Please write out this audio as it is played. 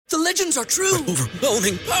The legends are true.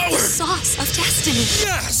 Overwhelming power! Sauce of destiny.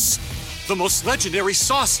 Yes! The most legendary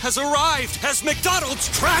sauce has arrived as McDonald's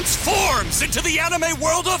transforms into the anime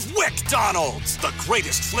world of WickDonald's. The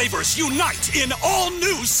greatest flavors unite in all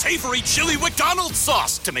new savory chili McDonald's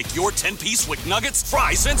sauce to make your 10-piece Wick Nuggets,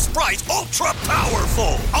 fries, and Sprite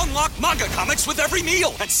ultra-powerful. Unlock manga comics with every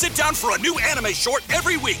meal and sit down for a new anime short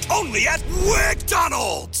every week only at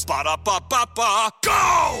WickDonald's. Ba-da-ba-ba-ba,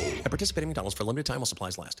 go! And participate in McDonald's for a limited time while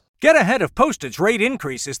supplies last. Get ahead of postage rate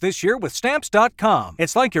increases this year with Stamps.com.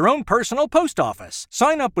 It's like your own personal post office.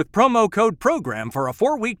 Sign up with promo code PROGRAM for a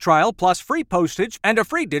 4-week trial plus free postage and a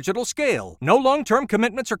free digital scale. No long-term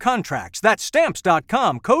commitments or contracts. That's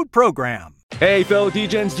Stamps.com, code PROGRAM. Hey, fellow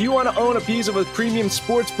DJs, do you want to own a piece of a premium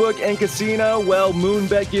sportsbook and casino? Well,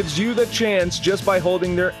 Moonbet gives you the chance just by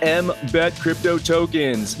holding their MBET crypto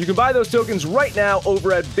tokens. You can buy those tokens right now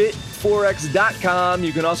over at bitforex.com.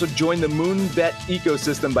 You can also join the Moonbet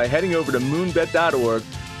ecosystem by heading over to moonbet.org.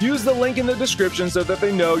 Use the link in the description so that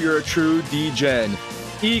they know you're a true DGen.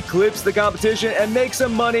 Eclipse the competition and make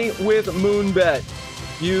some money with Moonbet.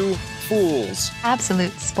 You fools.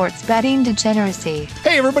 Absolute sports betting degeneracy.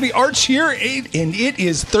 Hey everybody, Arch here, and it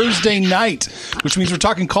is Thursday night, which means we're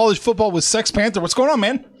talking college football with Sex Panther. What's going on,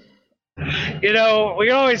 man? You know,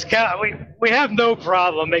 we always we have no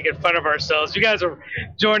problem making fun of ourselves. You guys are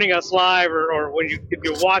joining us live, or when if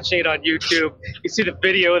you're watching it on YouTube, you see the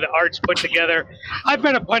video that Arch put together. I've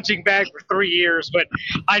been a punching bag for 3 years, but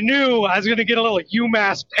I knew I was going to get a little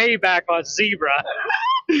UMass payback on Zebra.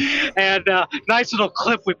 And nice little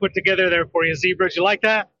clip we put together there for you, Zebra. Did you like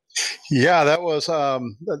that? Yeah, that was.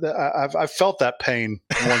 I've felt that pain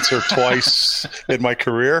once or twice in my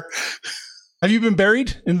career. Have you been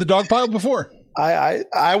buried in the dog pile before?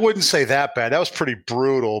 I wouldn't say that bad. That was pretty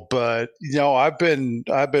brutal, but you know, I've been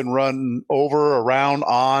run over, around,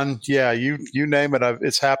 on. Yeah, you name it.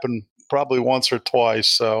 It's happened probably once or twice.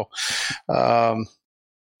 So the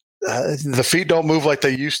feet don't move like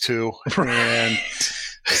they used to, and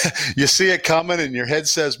you see it coming, and your head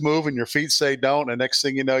says move, and your feet say don't, and next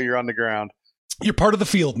thing you know, you're on the ground. You're part of the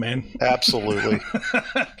field, man. Absolutely.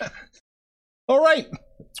 All right.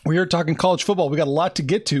 We are talking college football. We got a lot to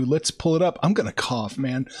get to. Let's pull it up. I'm going to cough,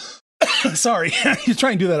 man. Sorry. You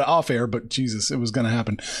try and do that off air, but Jesus, it was going to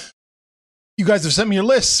happen. You guys have sent me your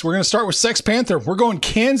lists. We're going to start with Sex Panther. We're going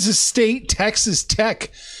Kansas State, Texas Tech.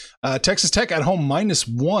 Texas Tech at home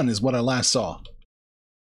 -1 is what I last saw.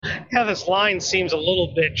 Yeah, this line seems a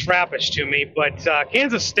little bit trappish to me, but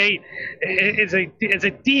Kansas State is a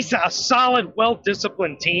decent, a solid,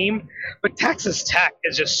 well-disciplined team. But Texas Tech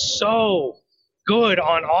is just so good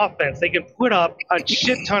on offense. They can put up a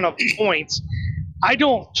shit ton of points. I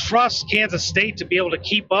don't trust Kansas State to be able to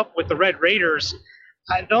keep up with the Red Raiders.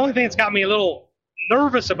 The only thing that's got me a little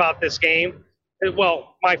nervous about this game,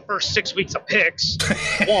 well, my first 6 weeks of picks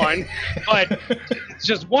won, but it's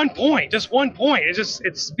just 1 point, just 1 point. It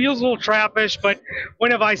feels a little trappish, but when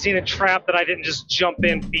have I seen a trap that I didn't just jump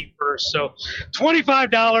in feet first? So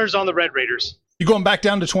 $25 on the Red Raiders. You going back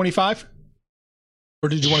down to 25? Or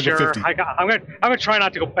did you want to go 50? I'm gonna try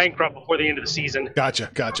not to go bankrupt before the end of the season. Gotcha.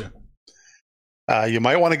 You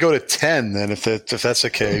might want to go to 10 then if that's the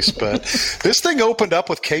case. But this thing opened up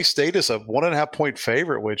with K-State as a 1.5 point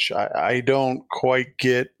favorite, which I don't quite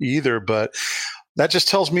get either. But that just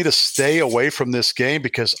tells me to stay away from this game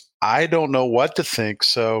because I don't know what to think.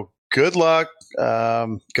 So good luck.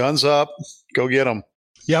 Guns up. Go get them.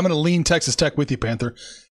 Yeah, I'm going to lean Texas Tech with you, Panther.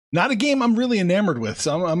 Not a game I'm really enamored with,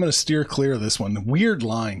 so I'm going to steer clear of this one. Weird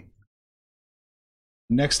line.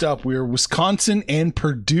 Next up, we're Wisconsin and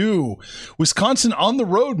Purdue. Wisconsin on the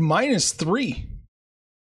road -3.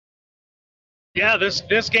 Yeah,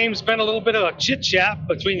 this game's been a little bit of a chit-chat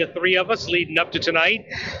between the three of us leading up to tonight.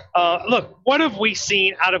 Look, what have we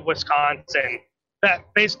seen out of Wisconsin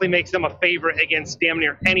that basically makes them a favorite against damn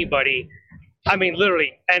near anybody? I mean,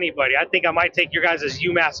 literally anybody. I think I might take your guys'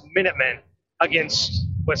 UMass Minutemen against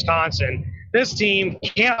Wisconsin. This team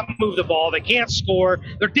can't move the ball. They can't score.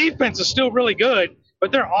 Their defense is still really good,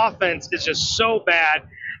 but their offense is just so bad.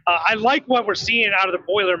 I like what we're seeing out of the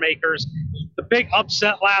Boilermakers. The big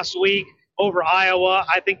upset last week over Iowa.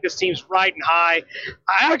 I think this team's riding high.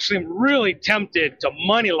 I actually am really tempted to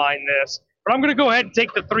moneyline this, but I'm going to go ahead and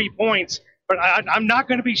take the 3 points. But I'm not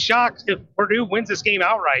going to be shocked if Purdue wins this game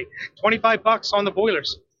outright. $25 on the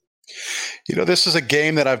Boilers. You know, this is a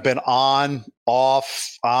game that I've been on,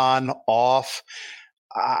 off. I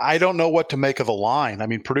don't know what to make of the line. I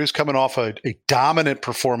mean, Purdue's coming off a dominant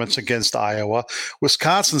performance against Iowa.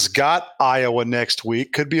 Wisconsin's got Iowa next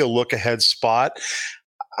week. Could be a look-ahead spot.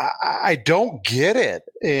 I don't get it.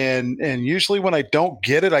 And usually when I don't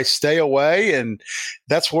get it, I stay away. And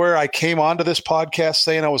that's where I came onto this podcast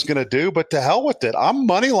saying I was going to do, but to hell with it. I'm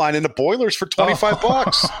moneylining the Boilers for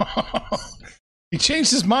 $25. He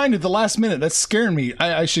changed his mind at the last minute. That's scaring me.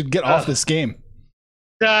 I should get off this game.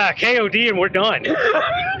 KOD and we're done.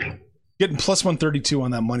 Getting plus 132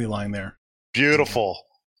 on that money line there. Beautiful.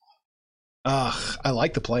 I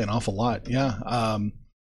like the play an awful lot. Yeah.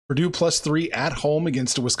 Purdue plus 3 at home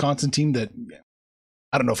against a Wisconsin team that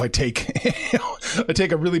I don't know if I take I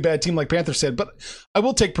take a really bad team like Panther said, but I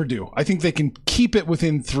will take Purdue. I think they can keep it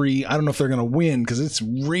within 3. I don't know if they're going to win because it's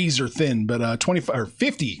razor thin, but 25 or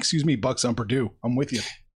 50, bucks on Purdue. I'm with you.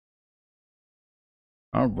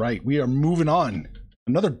 All right, we are moving on.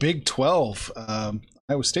 Another Big 12.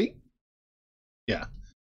 Iowa State? Yeah.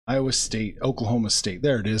 Iowa State, Oklahoma State.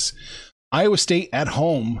 There it is. Iowa State at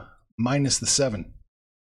home minus the 7.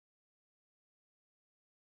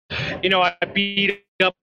 You know, I beat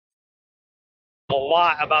up a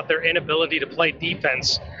lot about their inability to play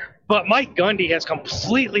defense, but Mike Gundy has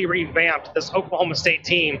completely revamped this Oklahoma State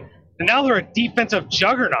team. And now they're a defensive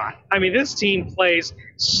juggernaut. I mean, this team plays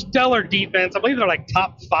stellar defense. I believe they're like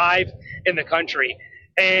top 5 in the country.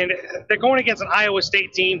 And they're going against an Iowa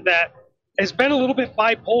State team that has been a little bit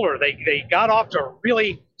bipolar. They got off to a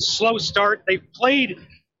really slow start. They've played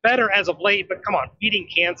better as of late, but come on, beating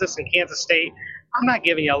Kansas and Kansas State, I'm not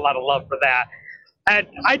giving you a lot of love for that. And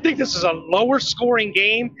I think this is a lower scoring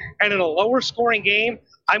game, and in a lower scoring game,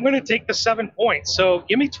 I'm going to take the 7 points. So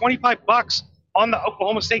give me $25 on the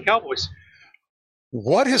Oklahoma State Cowboys.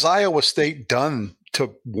 What has Iowa State done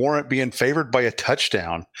to warrant being favored by a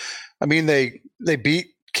touchdown? I mean, they beat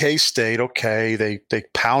K-State, okay. They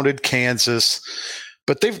pounded Kansas,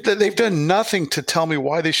 but they've done nothing to tell me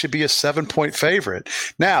why they should be a 7-point favorite.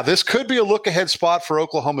 Now, this could be a look-ahead spot for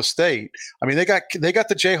Oklahoma State. I mean, they got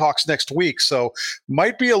the Jayhawks next week, so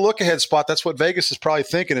might be a look-ahead spot. That's what Vegas is probably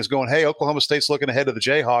thinking, is going, hey, Oklahoma State's looking ahead of the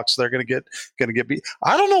Jayhawks. They're going to get beat.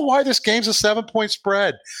 I don't know why this game's a 7-point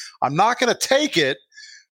spread. I'm not going to take it,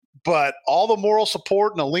 but all the moral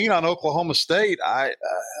support and a lean on Oklahoma State, I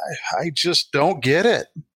just don't get it.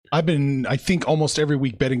 I've been, I think, almost every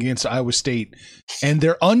week betting against Iowa State, and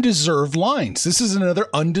they're undeserved lines. This is another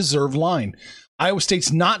undeserved line. Iowa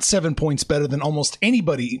State's not 7 points better than almost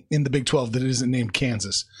anybody in the Big 12 that isn't named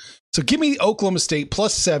Kansas. So give me Oklahoma State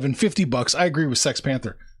plus 7, $50. I agree with Sex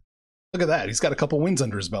Panther. Look at that. He's got a couple wins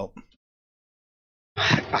under his belt.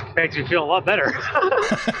 Makes me feel a lot better.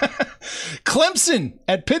 Clemson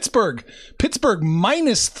at Pittsburgh. Pittsburgh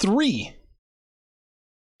minus 3.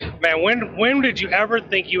 Man, when did you ever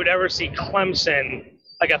think you would ever see Clemson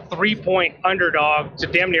like a 3-point underdog to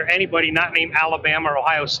damn near anybody not named Alabama or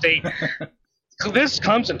Ohio State? This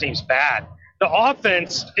Clemson team's bad. The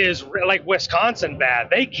offense is like Wisconsin bad.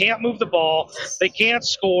 They can't move the ball. They can't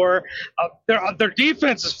score. Their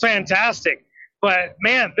defense is fantastic. But,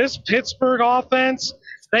 man, this Pittsburgh offense,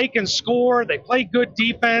 they can score. They play good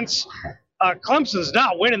defense. Clemson's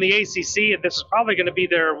not winning the ACC, and this is probably going to be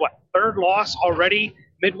their, third loss already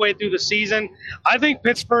midway through the season. I think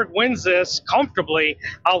Pittsburgh wins this comfortably.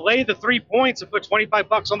 I'll lay the 3 points and put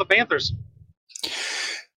 $25 on the Panthers.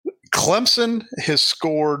 Clemson has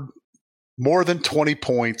scored more than 20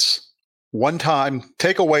 points one time.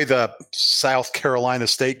 Take away the South Carolina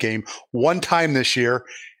State game, one time this year,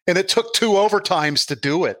 and it took 2 overtimes to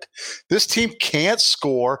do it. This team can't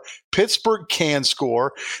score. Pittsburgh can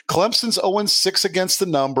score. Clemson's 0-6 against the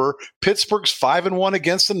number. Pittsburgh's 5-1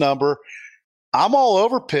 against the number. I'm all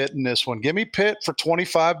over Pitt in this one. Give me Pitt for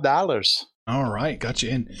 $25. All right, got you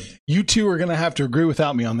in. You two are going to have to agree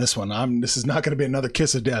without me on this one. This is not going to be another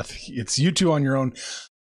kiss of death. It's you two on your own.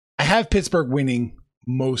 I have Pittsburgh winning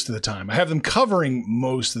most of the time. I have them covering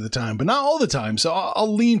most of the time, but not all the time. So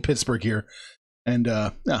I'll lean Pittsburgh here, and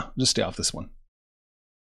just stay off this one.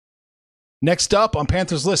 Next up on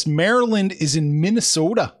Panthers list, Maryland is in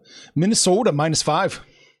Minnesota. Minnesota minus 5.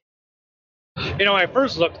 You know, when I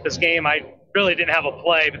first looked at this game, I really didn't have a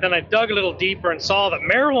play, but then I dug a little deeper and saw that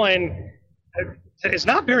Maryland is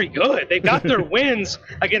not very good. They've got their wins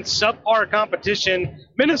against subpar competition.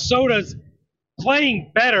 Minnesota's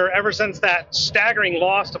playing better ever since that staggering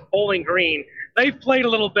loss to Bowling Green. They've played a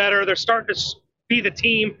little better. They're starting to be the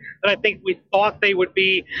team that I think we thought they would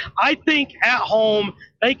be. I think at home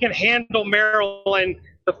they can handle Maryland.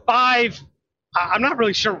 The 5, I'm not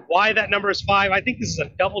really sure why that number is 5. I think this is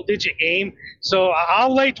a double-digit game. So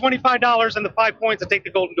I'll lay $25 on the 5 points and take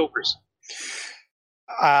the Golden Gophers.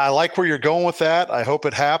 I like where you're going with that. I hope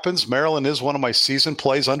it happens. Maryland is one of my season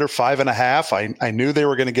plays under 5.5. I knew they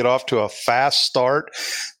were going to get off to a fast start.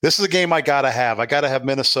 This is a game I got to have. I got to have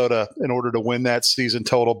Minnesota in order to win that season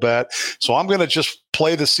total bet. So I'm going to just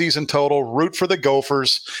play the season total, root for the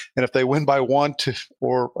Gophers. And if they win by 1,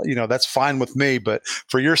 that's fine with me. But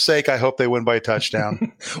for your sake, I hope they win by a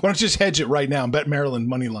touchdown. Why don't you just hedge it right now and bet Maryland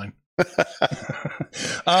money line?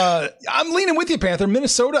 I'm leaning with you, Panther.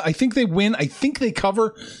 Minnesota, I think they win. I think they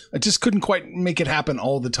cover. I just couldn't quite make it happen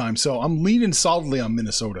all the time. So I'm leaning solidly on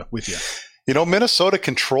Minnesota with you. Minnesota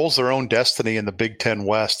controls their own destiny in the Big Ten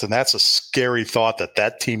West, and that's a scary thought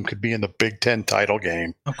that team could be in the Big Ten title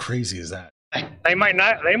game. How crazy is that? They might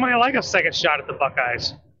not. They might like a second shot at the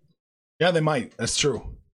Buckeyes. Yeah, they might. That's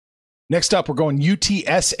true. Next up, we're going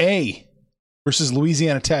UTSA versus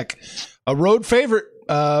Louisiana Tech. A road favorite.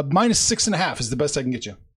 Minus 6.5 is the best I can get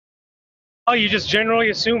you. Oh, you just generally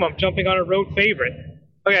assume I'm jumping on a road favorite.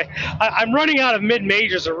 Okay, I'm running out of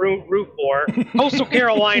mid-majors to root for. Coastal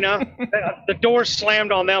Carolina, the door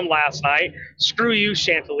slammed on them last night. Screw you,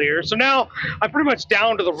 Chanticleer. So now I'm pretty much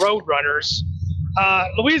down to the road runners.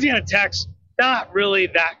 Louisiana Tech's not really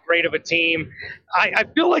that great of a team. I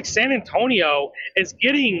feel like San Antonio is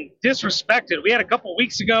getting disrespected. We had a couple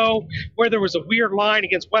weeks ago where there was a weird line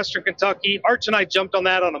against Western Kentucky. Arch and I jumped on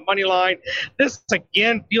that on a money line. This,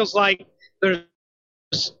 again, feels like there's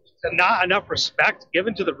not enough respect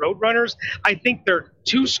given to the Roadrunners. I think they're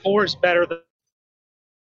 2 scores better than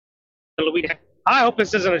Louisiana. I hope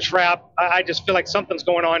this isn't a trap. I just feel like something's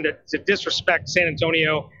going on to disrespect San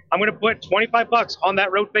Antonio. I'm going to put $25 on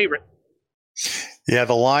that road favorite. Yeah,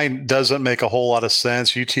 the line doesn't make a whole lot of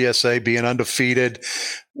sense. UTSA being undefeated,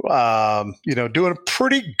 doing a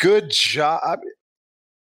pretty good job.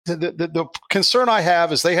 The concern I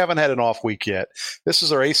have is they haven't had an off week yet. This is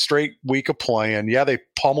their 8th straight week of playing. Yeah, they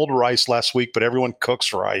pummeled Rice last week, but everyone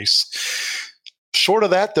cooks Rice. Short of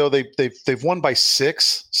that, though, they've won by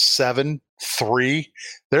 6, 7, 3.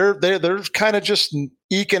 They're kind of just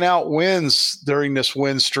eking out wins during this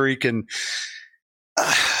win streak, and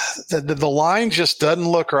the line just doesn't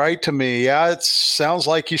look right to me. Yeah, it sounds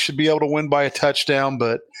like you should be able to win by a touchdown,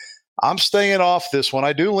 but I'm staying off this one.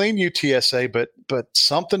 I do lean UTSA, but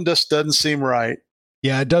something just doesn't seem right.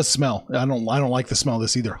 Yeah, it does smell. I don't like the smell of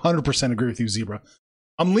this either. 100% agree with you, Zebra.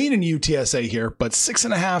 I'm leaning UTSA here, but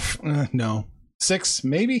 6.5, no. 6,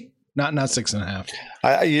 maybe? Not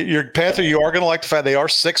 6.5. Your Panther, you are going to like the fact they are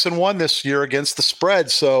 6-1 this year against the spread.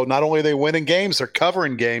 So not only are they winning games, they're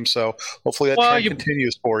covering games. So hopefully that trend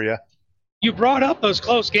continues for you. You brought up those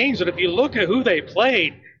close games, but if you look at who they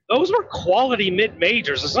played, those were quality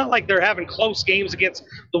mid-majors. It's not like they're having close games against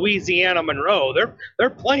Louisiana Monroe. They're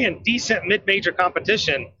playing decent mid-major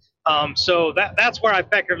competition. So that's where I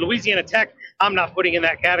factor Louisiana Tech. I'm not putting in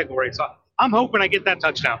that category. So I'm hoping I get that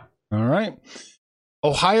touchdown. All right.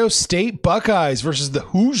 Ohio State Buckeyes versus the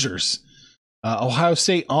Hoosiers. Ohio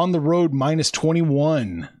State on the road minus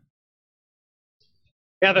 21.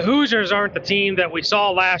 Yeah, the Hoosiers aren't the team that we saw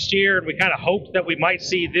last year, and we kind of hoped that we might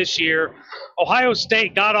see this year. Ohio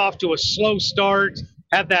State got off to a slow start,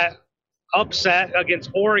 had that upset against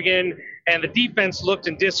Oregon, and the defense looked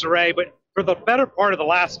in disarray. But for the better part of the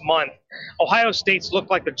last month, Ohio State's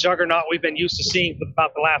looked like the juggernaut we've been used to seeing for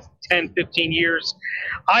about the last 10, 15 years.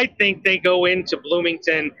 I think they go into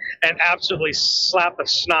Bloomington and absolutely slap the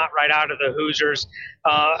snot right out of the Hoosiers.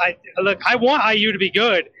 I want IU to be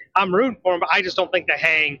good. I'm rooting for them, but I just don't think they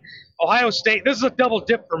hang. Ohio State, this is a double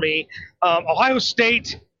dip for me. Ohio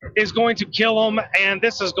State is going to kill them, and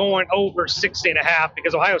this is going over 60.5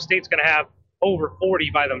 because Ohio State's going to have over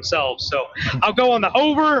 40 by themselves. So I'll go on the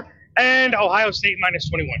over and Ohio State minus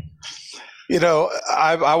 21.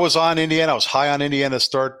 I was on Indiana. I was high on Indiana to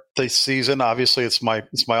start the season. Obviously, it's my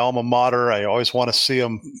alma mater. I always want to see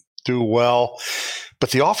them do well,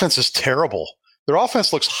 but the offense is terrible. Their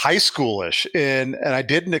offense looks high schoolish, and I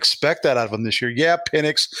didn't expect that out of them this year. Yeah,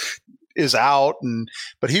 Penix is out,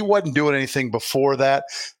 but he wasn't doing anything before that.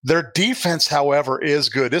 Their defense, however, is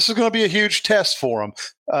good. This is going to be a huge test for them,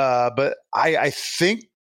 but I think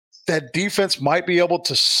that defense might be able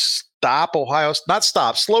to slow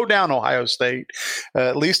down Ohio State,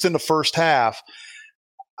 at least in the first half.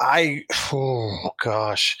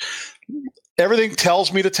 Everything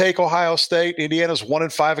tells me to take Ohio State. Indiana's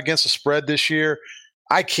 1-5 against the spread this year.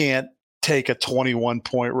 I can't take a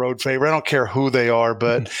 21-point road favorite. I don't care who they are,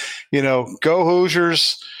 but go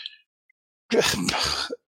Hoosiers.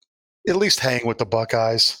 At least hang with the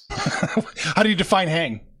Buckeyes. How do you define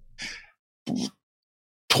hang?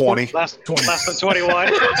 20. Less than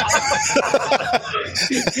 21.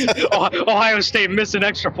 Ohio State missed an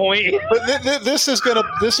extra point. But this is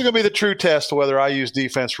gonna be the true test of whether IU's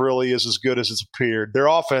defense really is as good as it's appeared. Their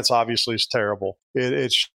offense obviously is terrible.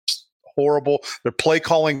 It's just horrible. Their play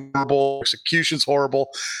calling horrible, execution's horrible.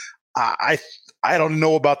 I don't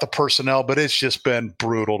know about the personnel, but it's just been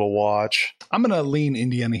brutal to watch. I'm going to lean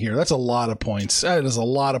Indiana here. That's a lot of points. That is a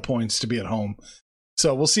lot of points to be at home.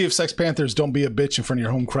 So we'll see if Sex Panthers don't be a bitch in front of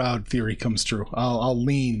your home crowd theory comes true. I'll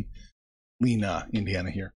lean Indiana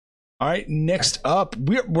here. All right, next up,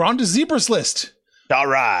 we're on to Zebra's list. All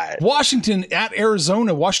right. Washington at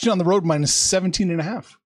Arizona. Washington on the road minus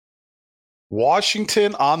 17.5.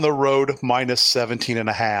 Washington on the road minus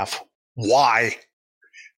 17.5. Why?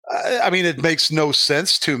 I mean, it makes no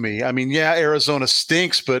sense to me. I mean, yeah, Arizona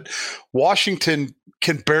stinks, but Washington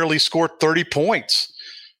can barely score 30 points.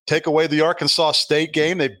 Take away the Arkansas State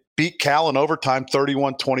game. They beat Cal in overtime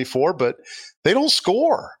 31-24, but they don't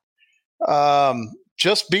score.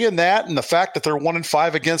 Just being that and the fact that they're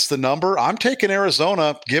 1-5 against the number, I'm taking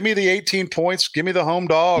Arizona. Give me the 18 points. Give me the home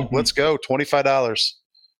dog. Mm-hmm. Let's go. $25.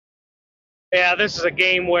 Yeah, this is a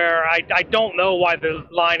game where I don't know why the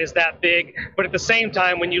line is that big, but at the same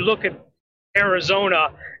time, when you look at Arizona,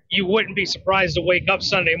 you wouldn't be surprised to wake up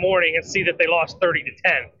Sunday morning and see that they lost 30-10.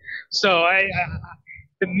 So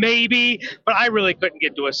maybe, but I really couldn't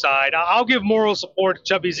get to a side. I'll give moral support to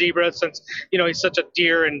Chubby Zebra since, he's such a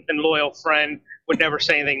dear and loyal friend, would never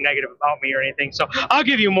say anything negative about me or anything. So I'll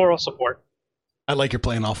give you moral support. I like your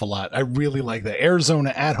playing off a lot. I really like that. Arizona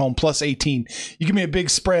at home plus 18. You give me a big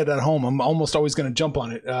spread at home, I'm almost always going to jump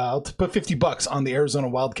on it. I'll put $50 on the Arizona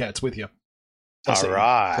Wildcats with you. All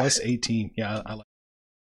right. Plus 18. Yeah, I like it.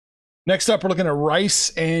 Next up, we're looking at Rice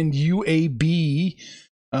and UAB.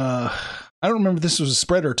 I don't remember if this was a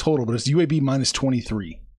spread or a total, but it's UAB minus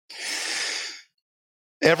 23.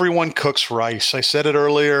 Everyone cooks Rice. I said it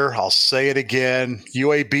earlier. I'll say it again.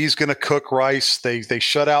 UAB's going to cook Rice. They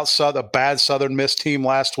shut out a bad Southern Miss team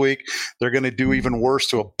last week. They're going to do even worse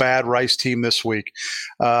to a bad Rice team this week.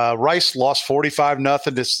 Rice lost 45-0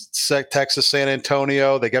 to Texas San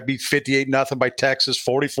Antonio. They got beat 58-0 by Texas,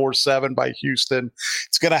 44-7 by Houston.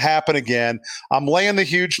 It's going to happen again. I'm laying the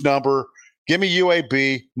huge number. Give me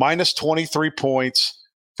UAB minus 23 points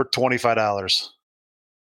for $25.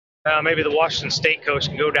 Maybe the Washington State coach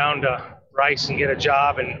can go down to Rice and get a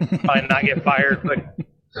job and probably not get fired,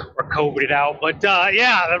 or COVID it out. But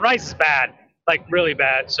the Rice is bad, like really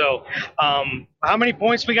bad. So how many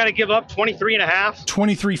points we got to give up? 23.5?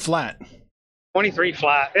 23 flat. 23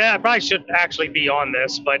 flat. Yeah, I probably should actually be on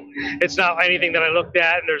this, but it's not anything that I looked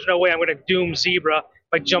at, and there's no way I'm going to doom Zebra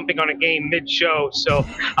by jumping on a game mid-show. So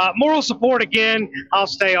moral support again. I'll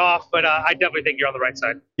stay off, but I definitely think you're on the right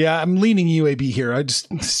side. Yeah, I'm leaning UAB here. It's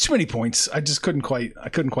too many points. I couldn't quite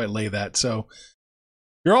lay that. So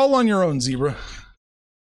you're all on your own, Zebra.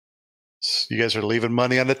 You guys are leaving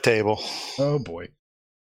money on the table. Oh boy.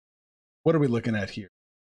 What are we looking at here?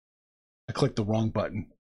 I clicked the wrong button.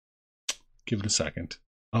 Give it a second.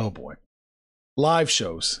 Oh boy. Live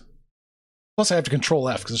shows. Plus, I have to control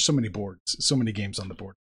F because there's so many boards, so many games on the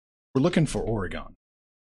board. We're looking for Oregon.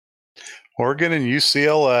 Oregon and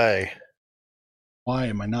UCLA. Why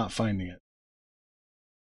am I not finding it?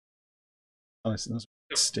 Oh, it's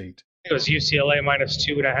State. It was UCLA minus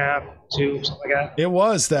 2.5, 2, something like that. It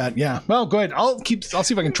was that, yeah. Well, go ahead. I'll see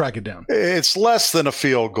if I can track it down. It's less than a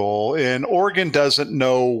field goal, and Oregon doesn't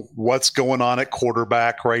know what's going on at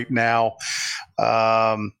quarterback right now.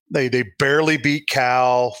 They barely beat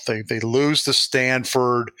Cal. They lose to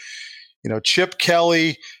Stanford. Chip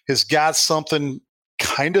Kelly has got something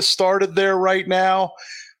kind of started there right now.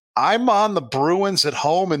 I'm on the Bruins at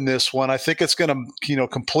home in this one. I think it's going to,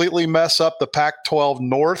 completely mess up the Pac-12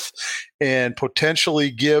 North and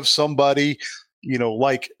potentially give somebody,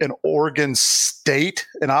 like an Oregon State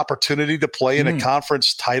an opportunity to play in a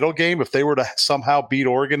conference title game if they were to somehow beat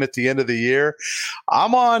Oregon at the end of the year.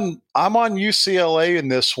 I'm on UCLA in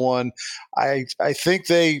this one. I think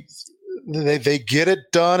they get it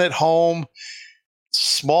done at home.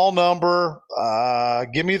 Small number.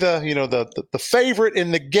 Give me the favorite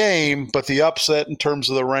in the game, but the upset in terms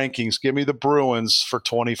of the rankings. Give me the Bruins for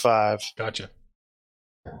 25. Gotcha.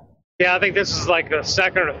 Yeah, I think this is like the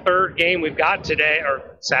second or third game we've got today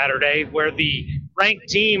or Saturday where the ranked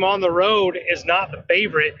team on the road is not the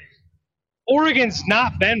favorite. Oregon's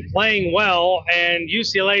not been playing well, and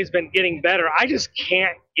UCLA's been getting better. I just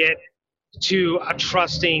can't get to a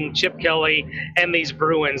trusting Chip Kelly and these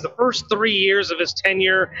Bruins. The first 3 years of his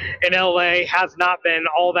tenure in LA has not been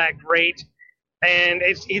all that great, and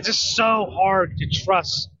it's just so hard to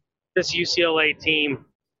trust this UCLA team.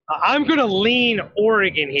 I'm going to lean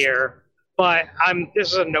Oregon here, but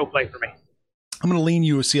this is a no play for me. I'm going to lean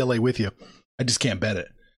UCLA with you. I just can't bet it.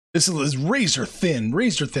 This is razor thin.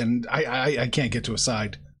 I can't get to a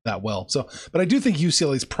side that well. So, but I do think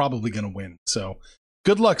UCLA is probably going to win. So,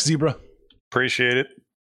 good luck, Zebra. Appreciate it.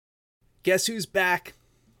 Guess who's back?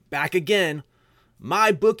 Back again.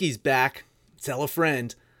 My bookie's back. Tell a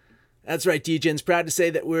friend. That's right, DJ's proud to say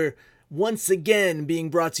that we're once again being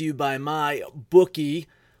brought to you by My Bookie.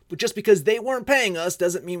 But just because they weren't paying us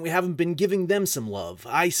doesn't mean we haven't been giving them some love.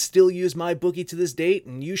 I still use My Bookie to this date,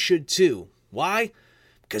 and you should too. Why?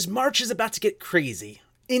 Because March is about to get crazy.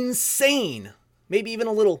 Insane. Maybe even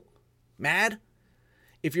a little mad.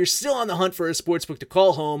 If you're still on the hunt for a sportsbook to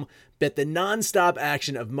call home, bet the non-stop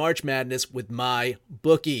action of March Madness with My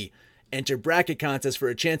Bookie. Enter bracket contests for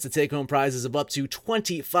a chance to take home prizes of up to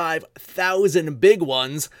 25,000 big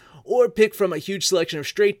ones, or pick from a huge selection of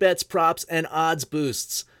straight bets, props, and odds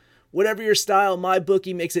boosts. Whatever your style,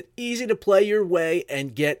 MyBookie makes it easy to play your way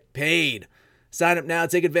and get paid. Sign up now,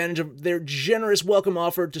 take advantage of their generous welcome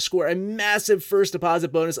offer to score a massive first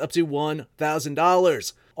deposit bonus up to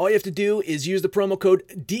 $1,000. All you have to do is use the promo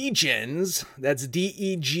code DEGENS, that's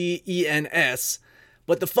DEGENS,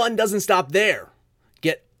 but the fun doesn't stop there.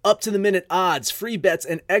 Get up-to-the-minute odds, free bets,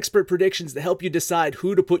 and expert predictions to help you decide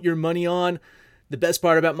who to put your money on. The best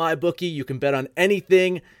part about MyBookie, you can bet on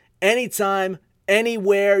anything, anytime,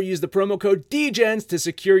 anywhere. Use the promo code DEGENS to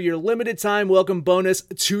secure your limited time welcome bonus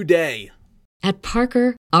today. At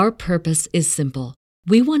Parker, our purpose is simple.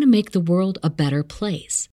 We want to make the world a better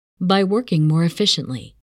place by working more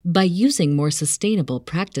efficiently, by using more sustainable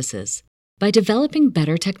practices, by developing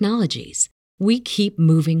better technologies. We keep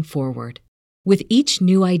moving forward. With each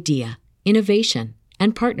new idea, innovation,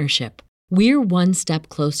 and partnership, we're one step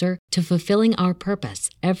closer to fulfilling our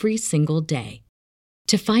purpose every single day.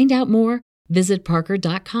 To find out more, visit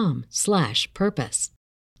parker.com/purpose.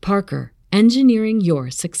 Parker, engineering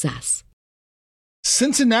your success.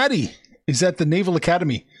 Cincinnati is at the Naval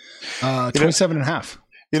Academy, 27.5.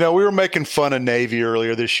 You know, we were making fun of Navy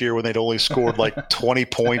earlier this year when they'd only scored like 20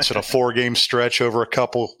 points in a 4-game stretch over a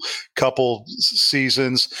couple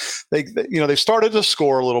seasons. They've started to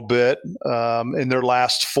score a little bit in their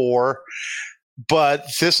last 4. But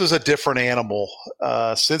this is a different animal.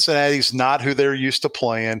 Cincinnati's not who they're used to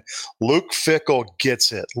playing. Luke Fickell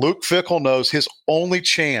gets it. Luke Fickell knows his only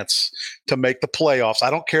chance to make the playoffs. I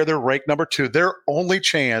don't care they're ranked number 2. Their only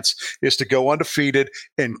chance is to go undefeated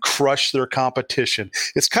and crush their competition.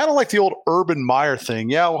 It's kind of like the old Urban Meyer thing.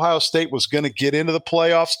 Yeah, Ohio State was going to get into the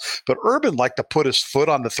playoffs, but Urban liked to put his foot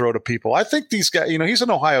on the throat of people. I think these guys, he's an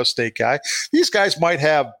Ohio State guy. These guys might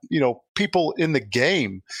have, people in the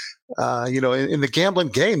game. In the gambling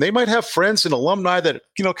game, they might have friends and alumni that,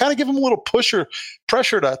 kind of give them a little pressure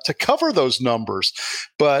to cover those numbers.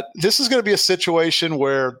 But this is going to be a situation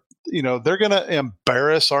where, they're going to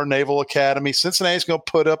embarrass our Naval Academy. Cincinnati's going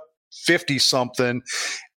to put up 50-something,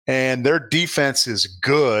 and their defense is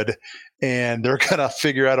good. And they're going to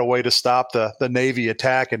figure out a way to stop the Navy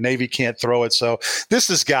attack, and Navy can't throw it. So this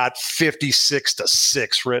has got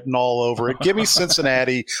 56-6 written all over it. Give me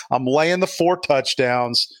Cincinnati. I'm laying the 4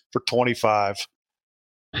 touchdowns for 25.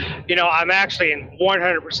 I'm actually in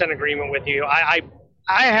 100% agreement with you. I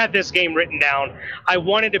had this game written down. I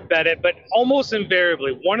wanted to bet it, but almost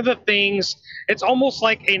invariably, one of the things, it's almost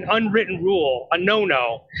like an unwritten rule, a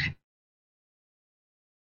no-no.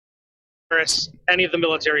 Any of the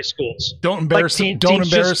military schools. Don't embarrass any of the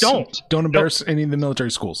military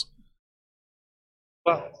schools.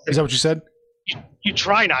 Well, is that what you said? You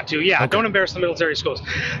try not to. Yeah, okay. Don't embarrass the military schools.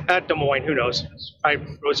 At Des Moines, who knows?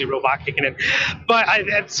 Rosie Robot kicking in. But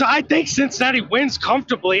I think Cincinnati wins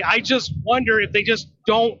comfortably. I just wonder if they just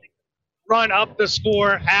don't run up the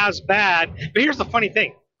score as bad. But here's the funny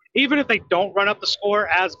thing. Even if they don't run up the score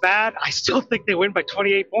as bad, I still think they win by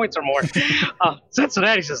 28 points or more.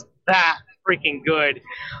 Cincinnati's just that freaking good.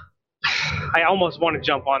 I almost want to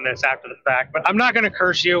jump on this after the fact, but I'm not going to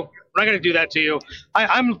curse you. I'm not going to do that to you.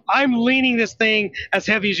 I'm leaning this thing as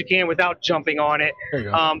heavy as you can without jumping on it. There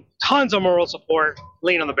you go. Tons of moral support.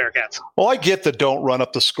 Lean on the Bearcats. Well, I get the don't run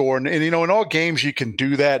up the score. And in all games you can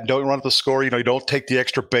do that. Don't run up the score. You don't take the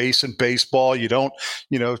extra base in baseball. You don't,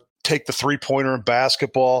 take the 3-pointer in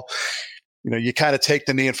basketball. You kind of take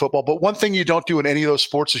the knee in football. But one thing you don't do in any of those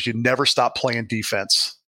sports is you never stop playing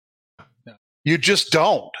defense. You just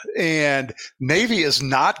don't. And Navy is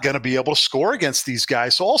not going to be able to score against these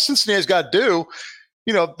guys. So all Cincinnati's got to do,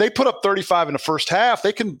 they put up 35 in the first half.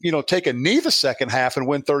 They can, take a knee the second half and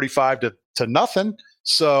win 35 to nothing.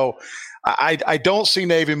 So I don't see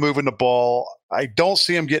Navy moving the ball. I don't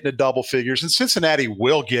see them getting to double figures, and Cincinnati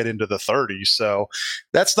will get into the 30s. So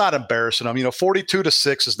that's not embarrassing them.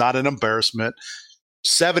 42-6 is not an embarrassment.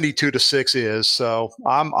 72-6 is. So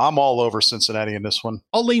I'm all over Cincinnati in this one.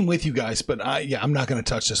 I'll lean with you guys, but I'm not going to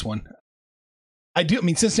touch this one.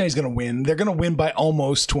 Cincinnati's going to win. They're going to win by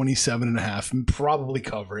almost 27.5 and probably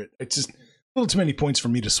cover it. It's just a little too many points for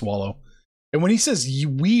me to swallow. And when he says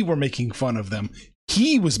we were making fun of them,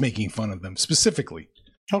 he was making fun of them specifically.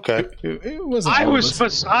 Okay. It wasn't.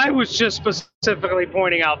 I was just specifically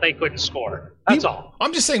pointing out they couldn't score. That's all.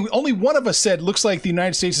 I'm just saying, only one of us said looks like the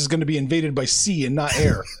United States is going to be invaded by sea and not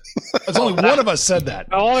air. That's only one of us said that.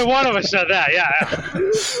 Only one of us said that.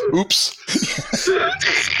 Yeah. Oops.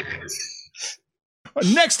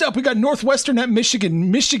 Next up, we got Northwestern at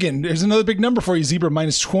Michigan. Michigan, there's another big number for you, Zebra,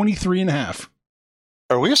 minus 23.5.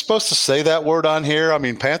 Are we supposed to say that word on here? I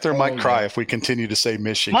mean, Panther might cry if we continue to say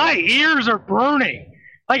Michigan. My ears are burning.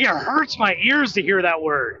 Like, it hurts my ears to hear that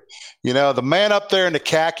word. The man up there in the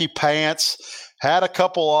khaki pants had a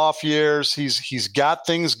couple off years. He's got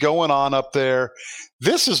things going on up there.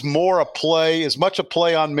 This is more a play, as much a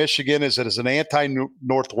play on Michigan as it is an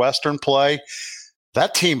anti-Northwestern play.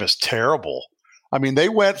 That team is terrible. I mean, they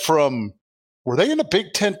went from – were they in a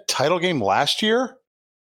Big Ten title game last year?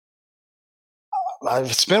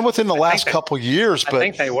 It's been within the last couple years, but I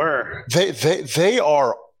think they were. They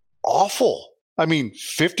are awful. I mean,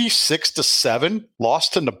 56-7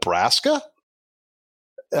 lost to Nebraska.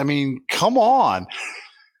 I mean, come on.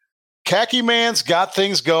 Khaki Man's got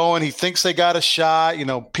things going. He thinks they got a shot.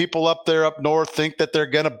 People up there up north think that they're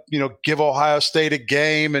going to, give Ohio State a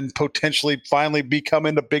game and potentially finally become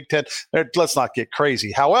into Big Ten. Let's not get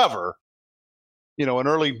crazy. However, an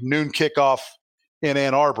early noon kickoff in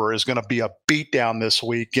Ann Arbor is going to be a beatdown this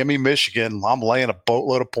week. Give me Michigan. I'm laying a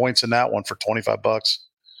boatload of points in that one for $25.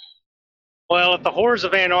 Well, if the horrors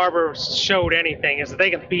of Ann Arbor showed anything, is that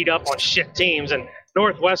they can beat up on shit teams, and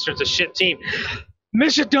Northwestern's a shit team.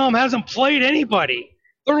 Michigan hasn't played anybody.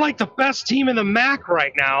 They're like the best team in the MAC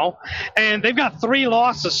right now, and they've got 3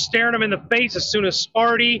 losses staring them in the face as soon as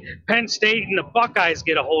Sparty, Penn State, and the Buckeyes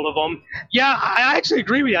get a hold of them. Yeah, I actually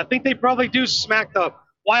agree with you. I think they probably do smack the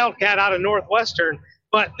Wildcat out of Northwestern,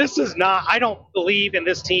 but this is not – I don't believe in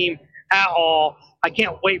this team at all. I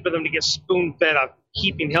can't wait for them to get spoon-fed on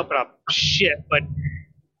helping up shit, but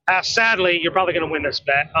sadly, you're probably going to win this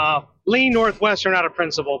bet. Lean Northwestern out of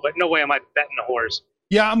principle, but no way am I betting the horse.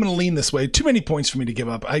 Yeah, I'm going to lean this way. Too many points for me to give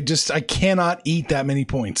up. I cannot eat that many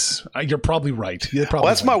points. You're probably right.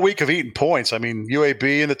 That's my week of eating points. I mean,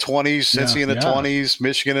 UAB in the 20s, Cincy in the 20s,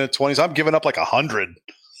 Michigan in the 20s. I'm giving up like 100.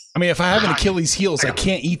 I mean, if I have an Achilles heels, I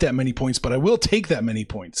can't eat that many points, but I will take that many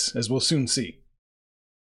points, as we'll soon see.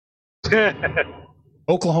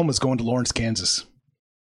 Oklahoma's going to Lawrence, Kansas.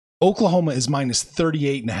 Oklahoma is minus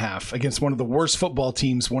 38.5 against one of the worst football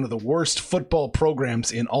teams, one of the worst football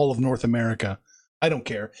programs in all of North America. I don't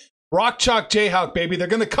care. Rock Chalk Jayhawk, baby. They're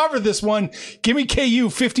going to cover this one. Give me KU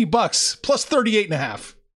 $50 plus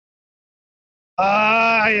 38.5.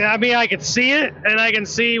 I mean, I can see it, and I can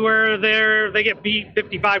see where they get beat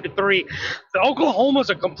 55-3. The Oklahoma's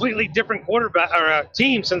a completely different quarterback or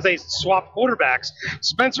team since they swapped quarterbacks.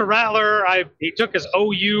 Spencer Rattler, he took his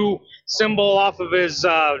OU symbol off of his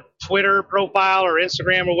Twitter profile or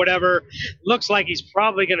Instagram or whatever. Looks like he's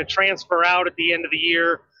probably going to transfer out at the end of the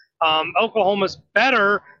year. Oklahoma's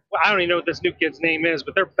better. I don't even know what this new kid's name is,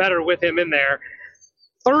 but they're better with him in there.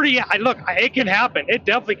 30. Look, it can happen. It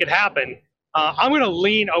definitely could happen. I'm going to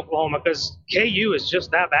lean Oklahoma because KU is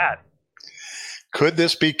just that bad. Could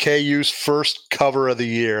this be KU's first cover of the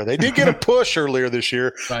year? They did get a push earlier this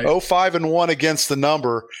year, right. 5-1 against the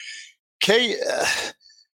number.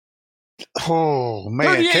 Oh,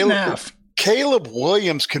 man. Caleb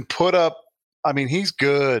Williams can put up – I mean, he's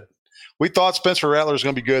good. We thought Spencer Rattler was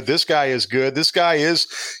going to be good. This guy is good. This guy is,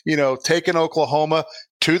 taking Oklahoma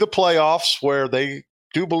to the playoffs where they –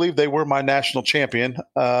 do believe they were my national champion.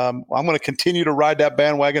 I'm going to continue to ride that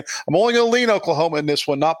bandwagon. I'm only going to lean Oklahoma in this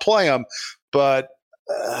one, not play them, but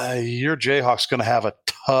your Jayhawks going to have a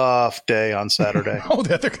tough day on Saturday.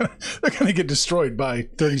 They're going to get destroyed by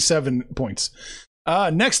 37 points.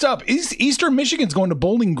 Next up, Eastern Michigan's going to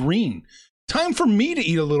Bowling Green. Time for me to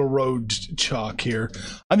eat a little road chalk here.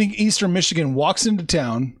 I think Eastern Michigan walks into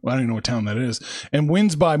town. Well, I don't even know what town that is, and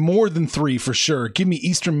wins by more than 3 for sure. Give me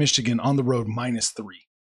Eastern Michigan on the road -3.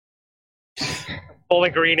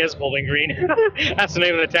 Bowling Green is Bowling Green. That's the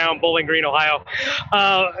name of the town, Bowling Green, Ohio.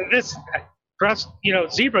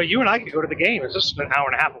 Zebra, you and I could go to the game. It's just an hour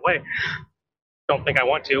and a half away. Don't think I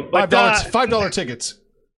want to. But, $5 tickets.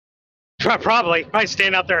 Probably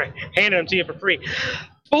stand out there handing them to you for free.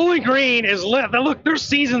 Bowling Green is lit. Look, their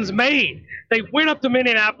season's made. They went up to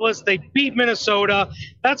Minneapolis. They beat Minnesota.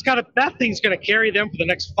 That thing's going to carry them for the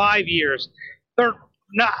next 5 years. They're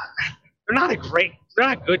not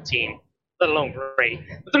a good team, let alone great.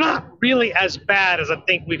 But they're not really as bad as I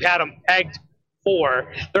think we've had them pegged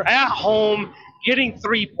for. They're at home, getting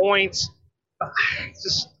 3 points.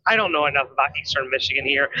 I don't know enough about Eastern Michigan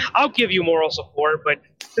here. I'll give you moral support, but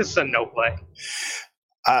this is a no play.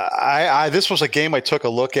 This was a game I took a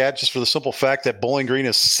look at just for the simple fact that Bowling Green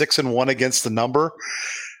is 6-1 against the number,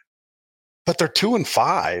 but they're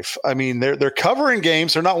 2-5. I mean, they're covering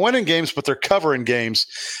games. They're not winning games, but they're covering games.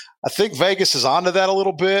 I think Vegas is onto that a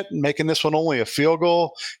little bit, making this one only a field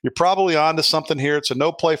goal. You're probably onto something here. It's a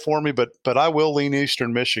no play for me, but I will lean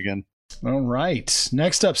Eastern Michigan. All right.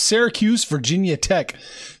 Next up, Syracuse, Virginia Tech.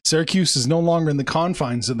 Syracuse is no longer in the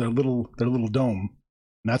confines of their little dome.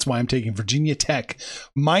 And that's why I'm taking Virginia Tech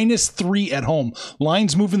 -3 at home.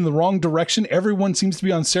 Lines move in the wrong direction. Everyone seems to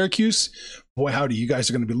be on Syracuse. Boy, howdy, you guys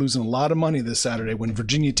are going to be losing a lot of money this Saturday when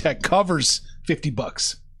Virginia Tech covers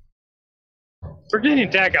 $50.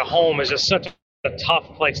 Virginia Tech at home is just such a tough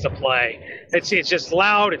place to play. It's just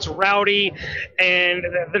loud, it's rowdy, and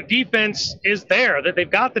the defense is there. That they've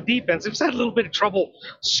got the defense. They've had a little bit of trouble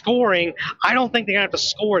scoring. I don't think they're going to have to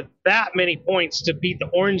score that many points to beat the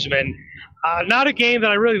Orangemen. Not a game that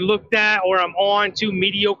I really looked at or I'm on. Two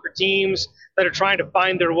mediocre teams that are trying to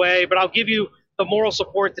find their way, but I'll give you the moral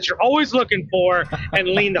support that you're always looking for and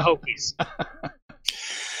lean the Hokies.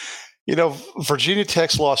 You know, Virginia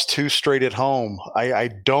Tech's lost 2 straight at home. I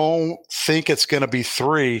don't think it's going to be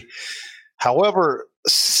 3. However,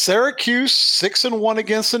 Syracuse 6-1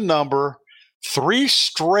 against the number, 3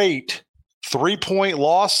 straight 3-point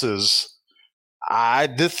losses.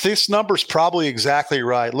 This number's probably exactly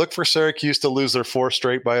right. Look for Syracuse to lose their 4th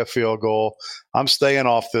straight by a field goal. I'm staying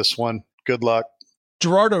off this one. Good luck.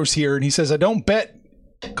 Gerardo's here, and he says, I don't bet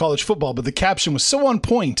college football, but the caption was so on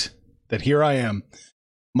point that here I am.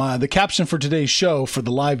 The caption for today's show for the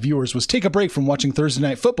live viewers was take a break from watching Thursday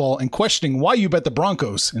Night Football and questioning why you bet the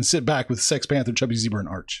Broncos and sit back with Sex Panther, Chubby Zebra, and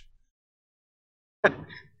Arch.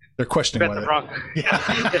 They're questioning why. Yeah,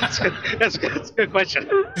 that's a good question.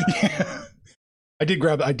 Yeah. I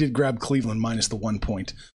did grab Cleveland minus the 1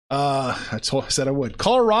 point. I said I would.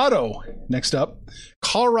 Colorado next up.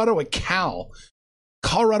 Colorado at Cal.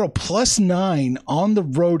 Colorado +9 on the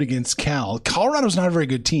road against Cal. Colorado's not a very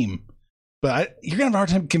good team, but you're going to have a hard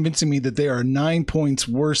time convincing me that they are 9 points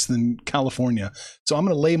worse than California. So I'm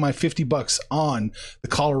going to lay my $50 on the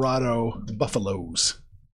Colorado Buffaloes.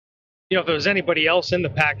 You know, if there was anybody else in the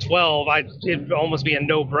Pac-12, it'd almost be a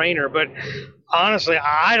no-brainer. But honestly,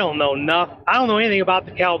 I don't know anything about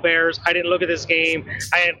the Cal Bears. I didn't look at this game.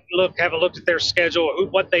 I haven't looked at their schedule,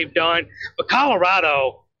 what they've done. But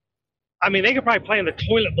Colorado, I mean, they could probably play in the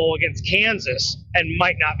toilet bowl against Kansas and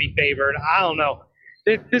might not be favored. I don't know.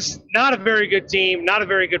 This is not a very good team, not a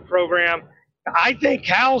very good program. I think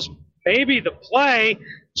Cal's maybe the play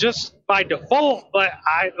just by default, but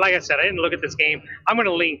like I said, I didn't look at this game. I'm going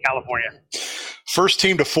to lean California. First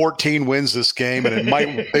team to 14 wins this game, and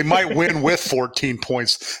they might win with 14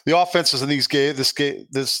 points. The offenses in these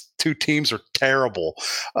this 2 teams are terrible.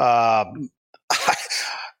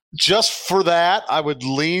 Just for that, I would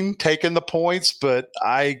lean taking the points, but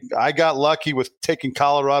I got lucky with taking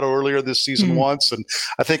Colorado earlier this season once, and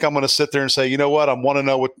I think I'm going to sit there and say, you know what, I want to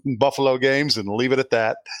know what Buffalo games and leave it at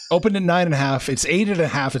that. Opened at 9.5. It's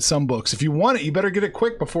 8.5 at some books. If you want it, you better get it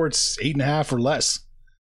quick before it's 8.5 or less.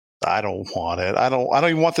 I don't want it. I don't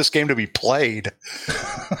even want this game to be played.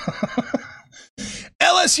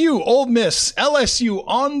 LSU, Ole Miss. LSU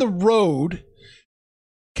on the road.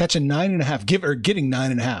 Catching 9.5, getting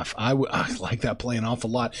 9.5. I like that play an awful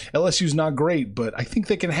lot. LSU's not great, but I think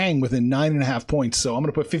they can hang within 9.5 points. So I'm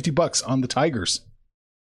going to put $50 on the Tigers.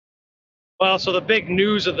 Well, so the big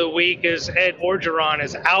news of the week is Ed Orgeron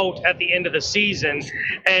is out at the end of the season,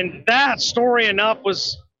 and that story enough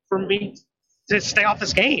was for me to stay off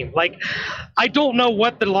this game. Like, I don't know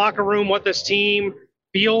what the locker room, what this team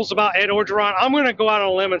feels about Ed Orgeron. I'm going to go out on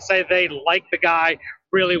a limb and say they like the guy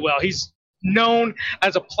really well. He's known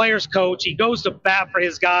as a player's coach. He goes to bat for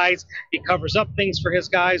his guys. He covers up things for his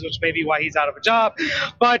guys, which may be why he's out of a job.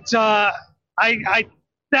 But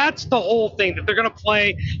that's the whole thing, that they're going to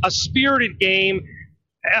play a spirited game.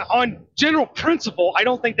 On general principle, I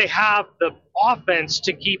don't think they have the offense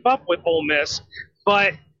to keep up with Ole Miss,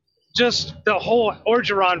 but just the whole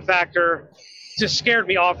Orgeron factor just scared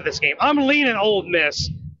me off of this game. I'm leaning Ole Miss,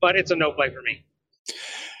 but it's a no play for me.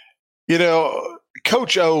 You know,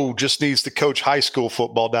 Coach O just needs to coach high school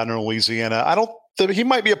football down in Louisiana. I don't He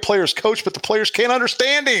might be a player's coach, but the players can't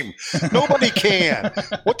understand him. Nobody can.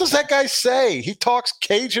 What does that guy say? He talks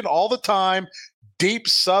Cajun all the time, deep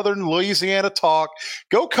Southern Louisiana talk.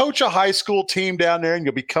 Go coach a high school team down there and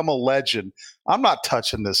you'll become a legend. I'm not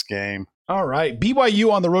touching this game. All right.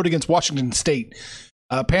 BYU on the road against Washington State.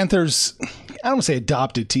 Panthers, I don't want to say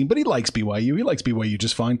adopted team, but he likes BYU. He likes BYU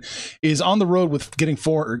just fine. Is on the road with giving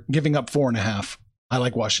up 4.5. I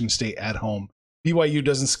like Washington State at home. BYU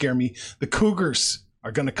doesn't scare me. The Cougars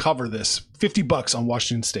are going to cover this. $50 on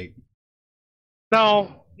Washington State.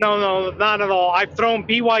 No, not at all. I've thrown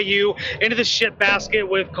BYU into the shit basket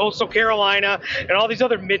with Coastal Carolina and all these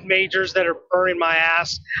other mid-majors that are burning my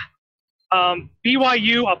ass.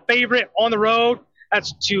 BYU, a favorite on the road.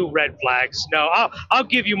 That's 2 red flags. No, I'll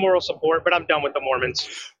give you moral support, but I'm done with the Mormons.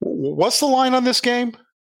 What's the line on this game?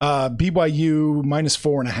 BYU minus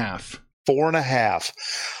 4.5. 4.5.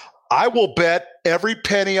 I will bet every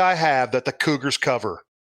penny I have that the Cougars cover.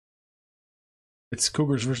 It's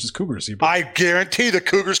Cougars versus Cougars. I guarantee the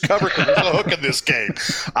Cougars cover because there's a hook in this game.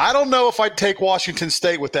 I don't know if I'd take Washington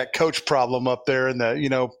State with that coach problem up there and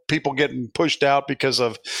the people getting pushed out because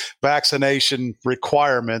of vaccination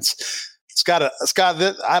requirements.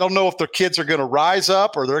 I don't know if their kids are going to rise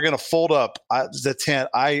up or they're going to fold up the tent.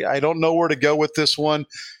 I don't know where to go with this one.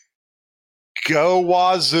 Go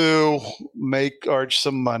Wazoo, make Arch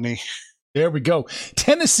some money. There we go.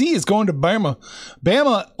 Tennessee is going to Bama.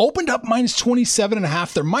 Bama opened up minus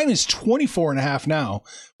 27.5. They're minus 24.5 now,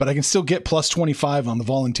 but I can still get plus 25 on the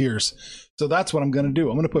Volunteers. So that's what I'm going to do.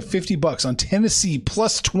 I'm going to put $50 on Tennessee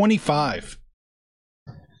plus 25.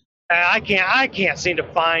 I can't seem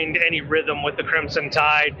to find any rhythm with the Crimson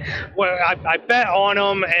Tide. Well, I bet on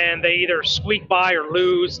them, and they either squeak by or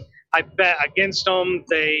lose. I bet against them,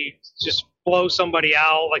 they just blow somebody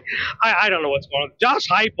out. Like I don't know what's going on. Josh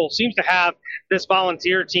Heupel seems to have this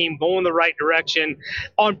Volunteer team going the right direction.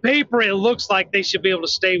 On paper, it looks like they should be able to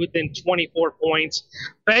stay within 24 points.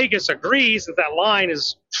 Vegas agrees that line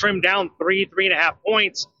is trimmed down 3.5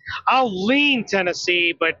 points. I'll lean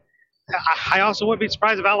Tennessee, but I also wouldn't be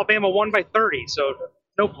surprised if Alabama won by 30, so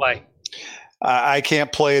no play. I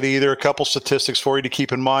can't play it either. A couple statistics for you to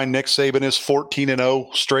keep in mind. Nick Saban is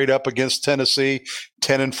 14-0 straight up against Tennessee,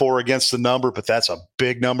 10-4 against the number, but that's a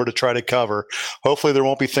big number to try to cover. Hopefully there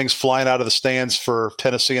won't be things flying out of the stands for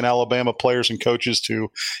Tennessee and Alabama players and coaches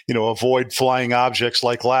to, avoid flying objects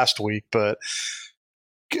like last week. But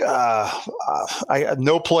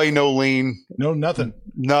no play, no lean. No, nothing.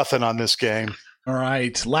 Nothing on this game. All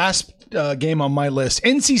right. Last game on my list.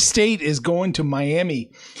 NC State is going to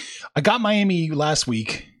Miami. I got Miami last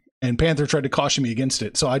week, and Panther tried to caution me against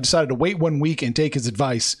it. So I decided to wait 1 week and take his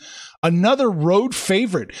advice. Another road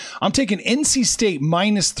favorite. I'm taking NC State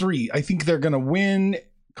minus 3. I think they're going to win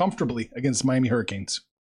comfortably against Miami Hurricanes.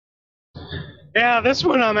 Yeah, this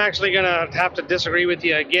one I'm actually going to have to disagree with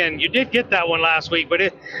you again. You did get that one last week, but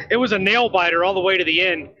it was a nail-biter all the way to the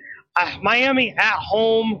end. Miami at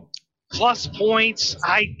home, plus points.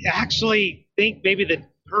 I actually think maybe the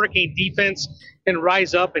Hurricane defense can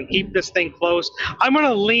rise up and keep this thing close. I'm going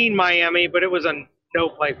to lean Miami, but it was a no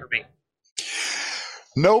play for me.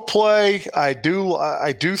 No play. I do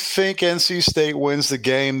think NC State wins the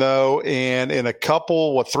game, though. And in a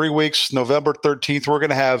couple, 3 weeks, November 13th, we're going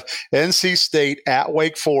to have NC State at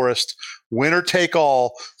Wake Forest, winner take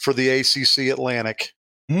all for the ACC Atlantic.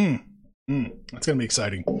 That's going to be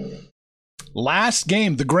exciting. Last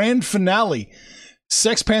game, the grand finale.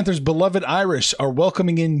 Sex Panthers' beloved Irish are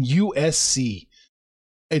welcoming in USC.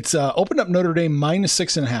 It's opened up Notre Dame minus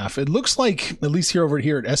 6.5. It looks like, at least here at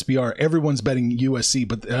SBR, everyone's betting USC,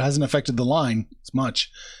 but it hasn't affected the line as much.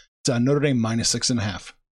 It's Notre Dame minus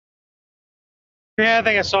 6.5. Yeah, I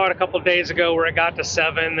think I saw it a couple of days ago where it got to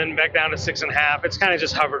 7, then back down to 6.5. It's kind of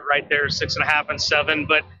just hovered right there, 6.5 and 7.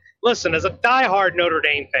 But listen, as a diehard Notre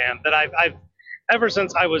Dame fan that I've ever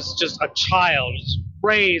since I was just a child,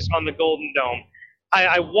 raised on the Golden Dome,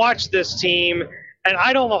 I watched this team, and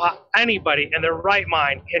I don't know how anybody in their right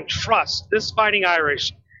mind can trust this Fighting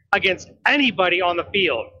Irish against anybody on the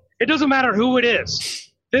field. It doesn't matter who it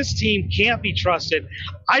is. This team can't be trusted.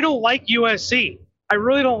 I don't like USC. I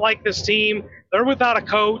really don't like this team. They're without a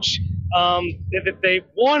coach. If they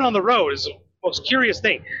won on the road is the most curious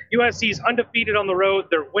thing. USC is undefeated on the road.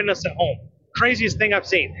 They're winless at home. Craziest thing I've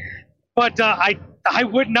seen. But I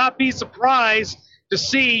would not be surprised to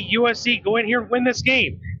see USC go in here and win this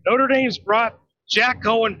game. Notre Dame's brought Jack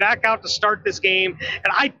Cohen back out to start this game, and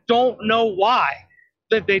I don't know why.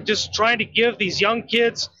 That they just trying to give these young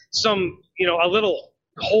kids some, a little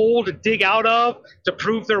hole to dig out of to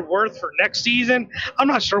prove their worth for next season. I'm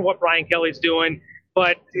not sure what Brian Kelly's doing,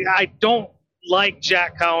 but I don't like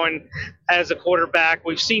Jack Cohen as a quarterback.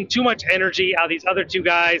 We've seen too much energy out of these other two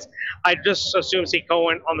guys. I just assume see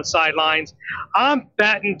Cohen on the sidelines. I'm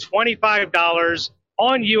betting $25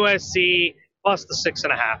 on USC plus the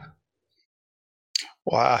 6.5.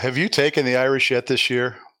 Wow. Have you taken the Irish yet this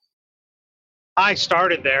year? I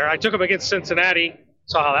started there. I took them against Cincinnati.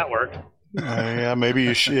 Saw how that worked. Yeah, maybe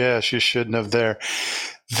you should. Yeah, you shouldn't have there.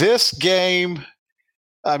 This game,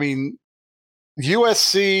 I mean,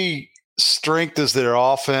 USC strength is their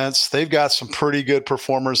offense. They've got some pretty good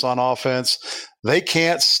performers on offense. They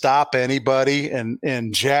can't stop anybody,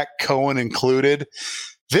 and Jack Cohen included.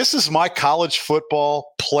 This is my college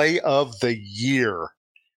football play of the year.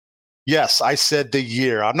 Yes, I said the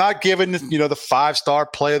year. I'm not giving, the 5-star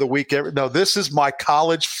play of the week. No, this is my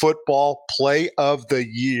college football play of the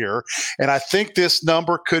year. And I think this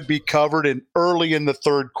number could be covered early in the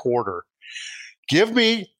third quarter. Give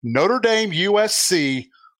me Notre Dame USC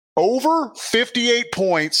over 58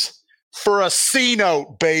 points for a C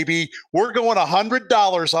note, baby. We're going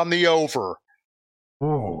 $100 on the over.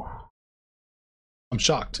 Oh, I'm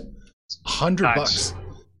shocked. $100.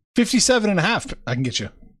 57.5. I can get you.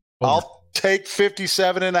 Over. I'll take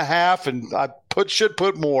 57.5, and I should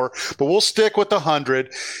put more, but we'll stick with the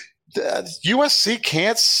 100. USC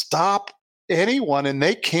can't stop anyone, and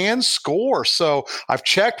they can score. So I've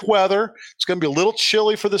checked weather. It's going to be a little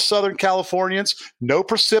chilly for the Southern Californians. No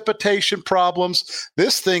precipitation problems.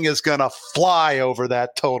 This thing is going to fly over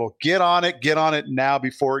that total. Get on it now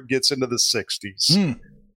before it gets into the 60s.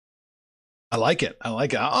 I like it.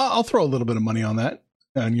 I'll throw a little bit of money on that,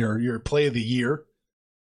 on your play of the year.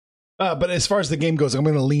 But as far as the game goes, I'm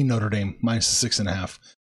going to lean Notre Dame minus the 6.5.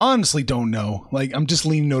 Honestly, don't know. I'm just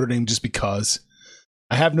leaning Notre Dame just because.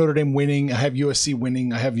 I have Notre Dame winning. I have USC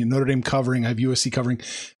winning. I have Notre Dame covering. I have USC covering.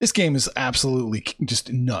 This game is absolutely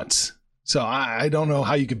just nuts. So I don't know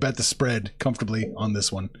how you could bet the spread comfortably on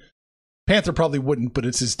this one. Panther probably wouldn't, but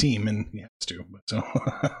it's his team, and he has to.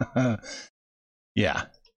 So, yeah,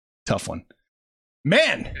 tough one.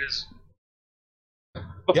 Man. It is.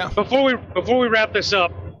 Yeah. Before we wrap this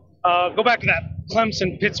up, go back to that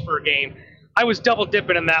Clemson-Pittsburgh game. I was double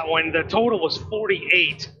dipping in that one. The total was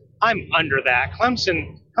 48. I'm under that.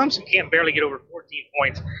 Clemson can't barely get over 14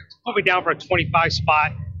 points. So put me down for a 25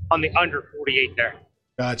 spot on the under 48 there.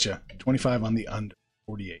 Gotcha. 25 on the under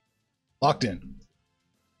 48. Locked in.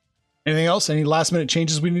 Anything else? Any last minute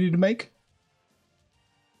changes we need to make?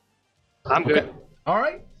 I'm good. Okay. All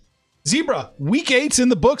right. Zebra, week 8's in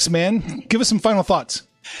the books, man. Give us some final thoughts.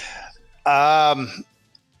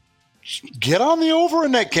 Get on the over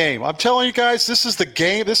in that game. I'm telling you guys, this is the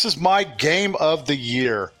game. This is my game of the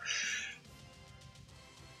year.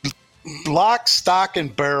 Lock, stock,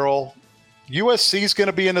 and barrel. USC is going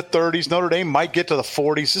to be in the 30s. Notre Dame might get to the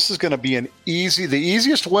 40s. This is going to be the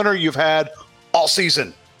easiest winner you've had all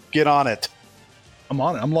season. Get on it. I'm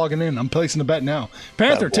on it. I'm logging in. I'm placing a bet now.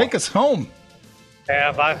 Panther, take us home.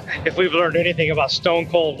 Yeah, if we've learned anything about Stone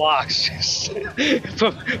Cold locks, just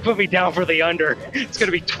put me down for the under. It's going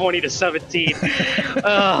to be 20-17.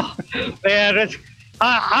 Oh, man,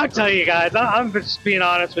 I'll tell you guys, I'm just being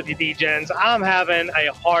honest with you, D-Gens. I'm having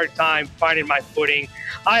a hard time finding my footing.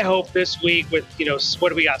 I hope this week with, what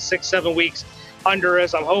do we got, 6-7 weeks under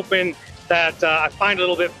us, I'm hoping that I find a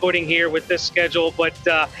little bit footing here with this schedule. But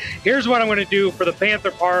here's what I'm going to do for the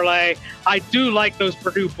Panther parlay. I do like those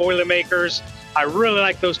Purdue Boilermakers. I really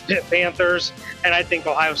like those Pitt Panthers, and I think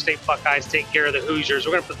Ohio State Buckeyes take care of the Hoosiers.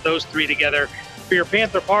 We're going to put those three together for your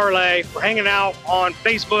Panther parlay. We're hanging out on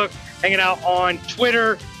Facebook, hanging out on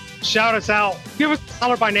Twitter. Shout us out. Give us a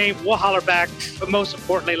holler by name. We'll holler back. But most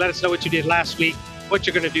importantly, let us know what you did last week, what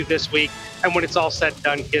you're going to do this week. And when it's all said and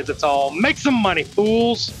done, kids, it's all make some money,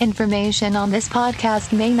 fools. Information on this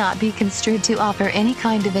podcast may not be construed to offer any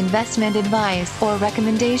kind of investment advice or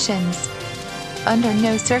recommendations. Under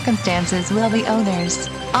no circumstances will the owners,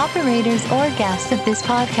 operators, or guests of this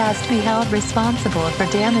podcast be held responsible for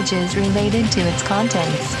damages related to its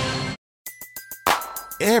contents.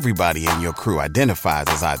 Everybody in your crew identifies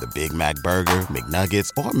as either Big Mac Burger, McNuggets,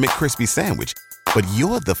 or McCrispy Sandwich. But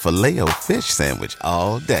you're the Filet-O-Fish Sandwich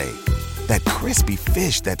all day. That crispy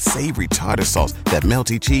fish, that savory tartar sauce, that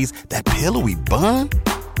melty cheese, that pillowy bun.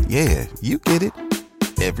 Yeah, you get it.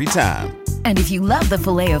 Every time. And if you love the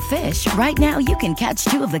Filet-O-Fish, right now you can catch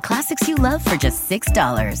two of the classics you love for just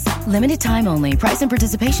 $6. Limited time only. Price and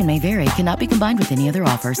participation may vary. Cannot be combined with any other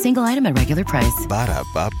offer. Single item at regular price.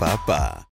 Ba-da-ba-ba-ba.